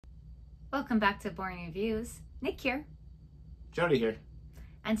Welcome back to Boring Reviews. Nick here. Jodi here.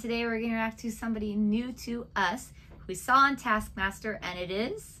 And today we're going to react to somebody new to us who we saw on Taskmaster, and it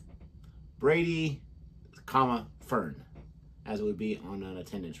is... Brady, Fern, as it would be on an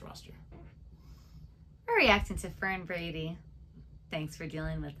attendance roster. We're reacting to Fern Brady. Thanks for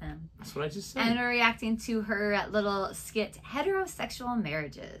dealing with him. That's what I just said. And we're reacting to her little skit, Heterosexual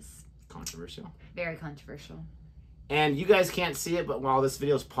Marriages. Controversial. Very controversial. And you guys can't see it, but while this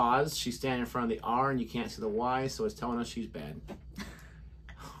video's paused, she's standing in front of the R and you can't see the Y, so it's telling us she's bad.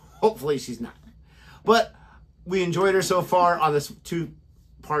 Hopefully she's not. But we enjoyed her so far on this three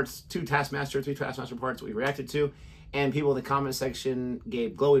Taskmaster parts we reacted to. And people in the comment section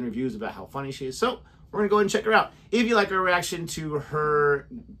gave glowing reviews about how funny she is. So we're going to go ahead and check her out. If you like our reaction to her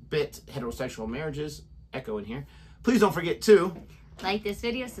bit, Heterosexual Marriages, echo in here, please don't forget to like this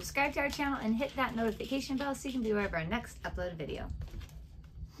video, subscribe to our channel, and hit that notification bell so you can be aware of our next uploaded video.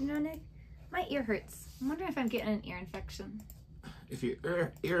 You know, Nick, my ear hurts. I'm wondering if I'm getting an ear infection. If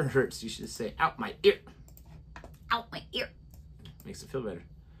your ear hurts, you should say, "Out my ear." Out my ear. Makes it feel better.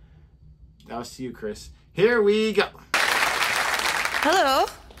 That was to you, Chris. Here we go. Hello.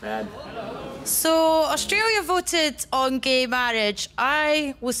 Bad. So, Australia voted on gay marriage.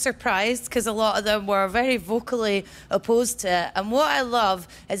 I was surprised because a lot of them were very vocally opposed to it. And what I love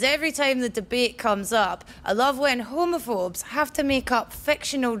is every time the debate comes up, I love when homophobes have to make up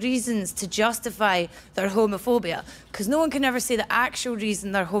fictional reasons to justify their homophobia. Because no one can ever say the actual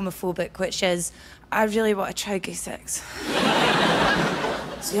reason they're homophobic, which is, I really want to try gay sex.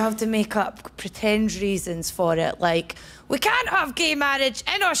 So you have to make up pretend reasons for it, like, we can't have gay marriage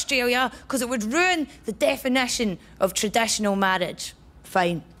in Australia because it would ruin the definition of traditional marriage.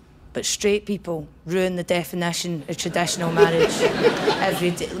 Fine, but straight people ruin the definition of traditional marriage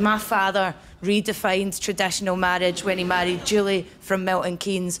every day. My father redefined traditional marriage when he married Julie from Milton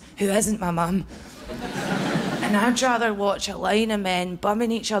Keynes, who isn't my mum. And I'd rather watch a line of men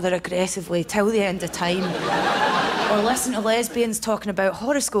bumming each other aggressively till the end of time, or listen to lesbians talking about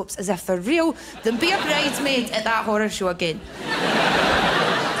horoscopes as if they're real, than be a bridesmaid at that horror show again.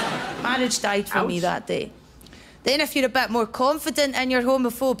 Marriage died for me that day. Then if you're a bit more confident in your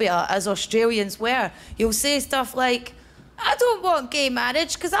homophobia, as Australians were, you'll say stuff like, I don't want gay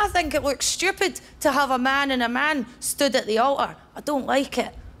marriage because I think it looks stupid to have a man and a man stood at the altar. I don't like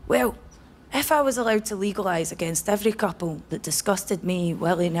it. Well, if I was allowed to legalise against every couple that disgusted me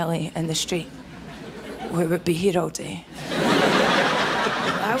willy-nilly in the street, we would be here all day.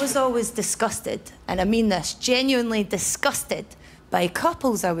 I was always disgusted, and I mean this, genuinely disgusted, by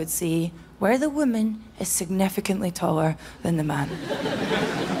couples, I would say, where the woman is significantly taller than the man.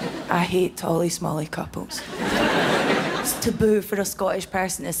 I hate tally, smally couples. It's taboo for a Scottish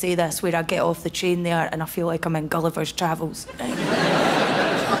person to say this, where I get off the train there and I feel like I'm in Gulliver's Travels.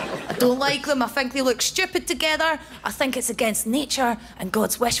 I don't like them, I think they look stupid together, I think it's against nature and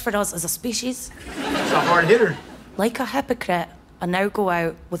God's wish for us as a species. It's a hard hitter. Like a hypocrite, I now go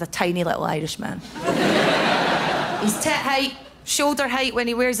out with a tiny little Irishman. He's tit height, shoulder height when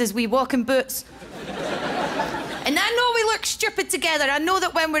he wears his wee walking boots. And I know we look stupid together. I know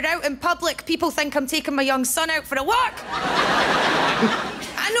that when we're out in public, people think I'm taking my young son out for a walk.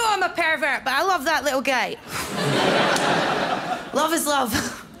 I know I'm a pervert, but I love that little guy. Love is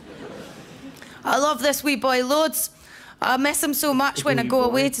love. I love this wee boy loads. I miss him so much when I go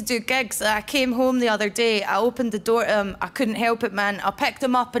away to do gigs. I came home the other day, I opened the door to him, I couldn't help it, man. I picked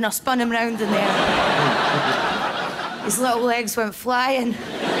him up and I spun him round in there. His little legs went flying.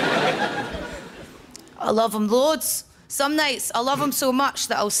 I love him loads. Some nights I love him so much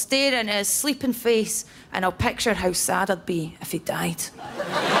that I'll stare into his sleeping face and I'll picture how sad I'd be if he died.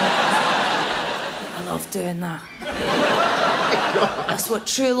 I love doing that. That's what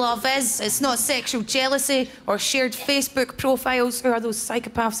true love is. It's not sexual jealousy or shared Facebook profiles. Who are those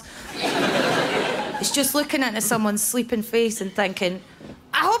psychopaths? It's just looking into someone's sleeping face and thinking,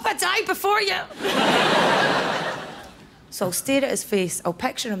 I hope I die before you. So I'll stare at his face, I'll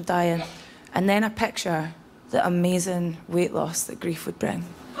picture him dying, and then I picture the amazing weight loss that grief would bring.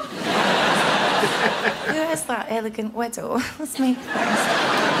 Who is that elegant widow? That's me.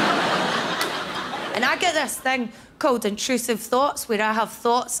 And I get this thing called intrusive thoughts, where I have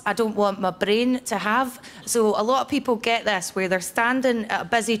thoughts I don't want my brain to have. So a lot of people get this, where they're standing at a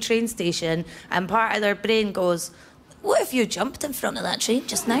busy train station and part of their brain goes, what if you jumped in front of that train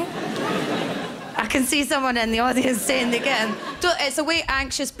just now? I can see someone in the audience saying they get them. It's a way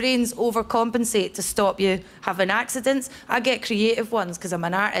anxious brains overcompensate to stop you having accidents. I get creative ones because I'm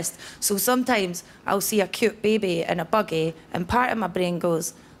an artist. So sometimes I'll see a cute baby in a buggy and part of my brain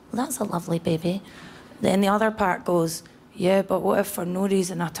goes, well, that's a lovely baby. Then the other part goes, Yeah, but what if for no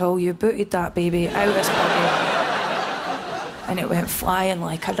reason at all you booted that baby out of his body and it went flying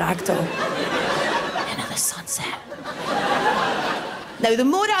like a ragdoll into the sunset? Now, the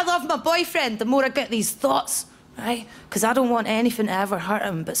more I love my boyfriend, the more I get these thoughts, right? Because I don't want anything to ever hurt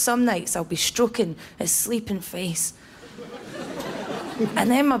him, but some nights I'll be stroking his sleeping face.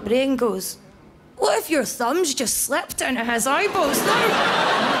 And then my brain goes, what if your thumbs just slipped into his eyeballs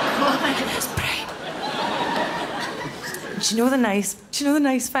now? In his brain. Do you know the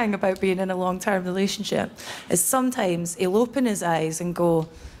nice thing about being in a long-term relationship is sometimes he'll open his eyes and go,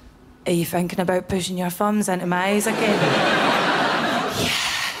 are you thinking about pushing your thumbs into my eyes again? Yeah.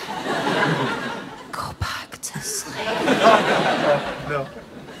 Go back to sleep. No.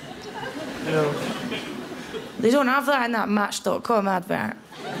 No. They don't have that in that Match.com advert.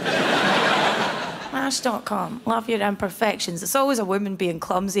 Match.com. Love your imperfections. It's always a woman being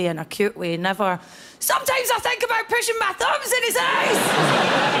clumsy in a cute way, never... Sometimes I think about pushing my thumbs in his eyes!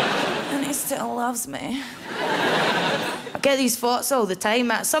 And he still loves me. I get these thoughts all the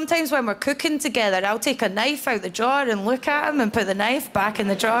time. Sometimes when we're cooking together, I'll take a knife out the drawer and look at him and put the knife back in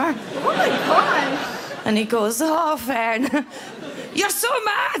the drawer. Oh my gosh! And he goes, oh, Fern, you're so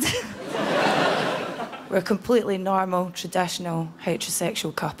mad! We're a completely normal, traditional,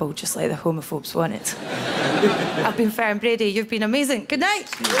 heterosexual couple, just like the homophobes want it. I've been Fern Brady. You've been amazing. Good night.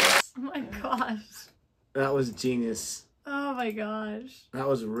 Oh my gosh. That was genius. Oh my gosh. That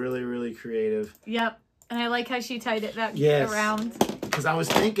was really, really creative. Yep. And I like how she tied it back around. Because I was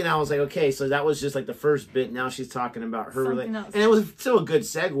thinking, I was like, okay, so that was just like the first bit. Now she's talking about her relationship. else. And it was still a good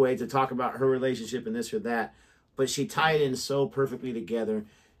segue to talk about her relationship and this or that. But she tied in so perfectly together.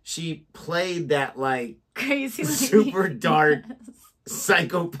 She played that, like, crazy, super dark,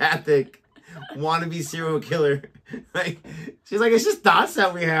 psychopathic, wannabe serial killer. Like, she's like, it's just thoughts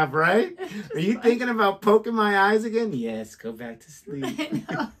that we have, right? Are you thinking about poking my eyes again? Yes, go back to sleep. I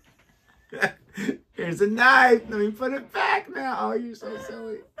know. Here's a knife. Let me put it back now. Oh, you're so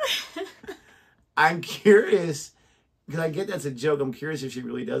silly. I'm curious, because I get that's a joke. I'm curious if she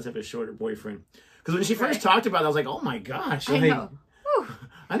really does have a shorter boyfriend. Because when she first talked about it, I was like, oh my gosh. I know.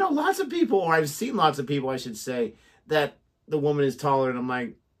 I know lots of people, or I've seen lots of people, I should say, that the woman is taller, and I'm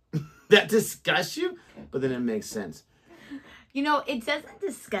like, that disgusts you? But then it makes sense. You know, it doesn't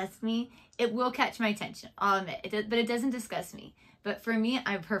disgust me. It will catch my attention, I'll admit. But it doesn't disgust me. But for me,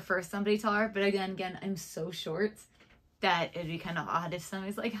 I prefer somebody taller. But again, I'm so short that it'd be kind of odd if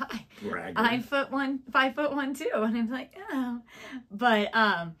somebody's like, hi, I'm 5'1" too. And I'm like, oh.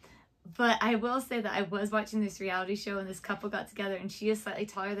 But I will say that I was watching this reality show and this couple got together and she is slightly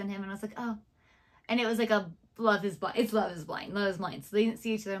taller than him. And I was like, oh. And it was like a love is blind. It's love is blind. Love is blind. So they didn't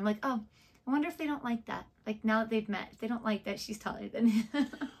see each other. I'm like, oh, I wonder if they don't like that. Like now that they've met, if they don't like that she's taller than him.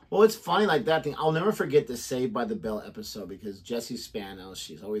 Well, it's funny like that thing. I'll never forget the Saved by the Bell episode because Jessie Spano,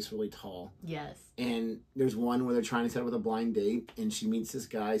 she's always really tall. Yes. And there's one where they're trying to set up with a blind date and she meets this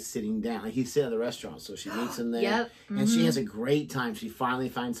guy sitting down. Like he's sitting at the restaurant, so she meets him there. Yep. And she has a great time. She finally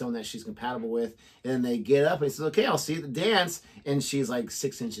finds someone that she's compatible with. And then they get up and he says, okay, I'll see you at the dance. And she's like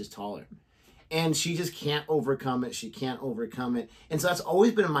 6 inches taller. And she just can't overcome it. She can't overcome it. And so that's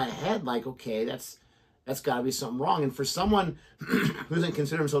always been in my head, like, okay, that's got to be something wrong. And for someone who doesn't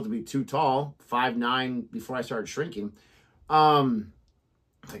consider himself to be too tall, 5'9", before I started shrinking, it's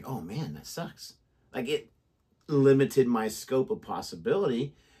like, oh man, that sucks. Like it limited my scope of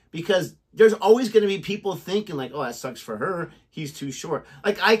possibility because there's always going to be people thinking like, oh, that sucks for her. He's too short.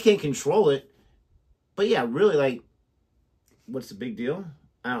 Like I can't control it. But yeah, really, like, what's the big deal?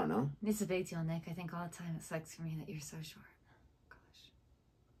 I don't know. It's a big deal, Nick. I think all the time it sucks for me that you're so short.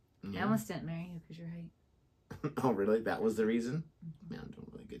 Gosh. Mm-hmm. I almost didn't marry you because you're height. Oh, really? That was the reason? Man, I'm doing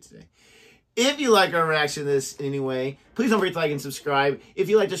really good today. If you like our reaction to this in any way, please don't forget to like and subscribe. If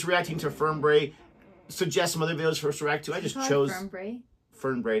you like just reacting to Fern Brady, suggest some other videos for us to react to. I just chose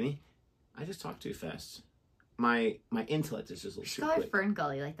Fern Brady. I just talked too fast. My intellect is just a little too quick. Fern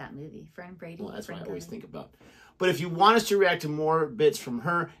Gully, like that movie. Fern Brady. Well, that's Fern what I Gully. always think about. But if you want us to react to more bits from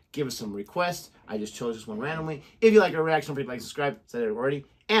her, give us some requests. I just chose this one randomly. If you like our reaction, don't forget to like and subscribe. Said it already.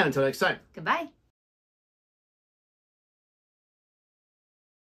 And until next time. Goodbye.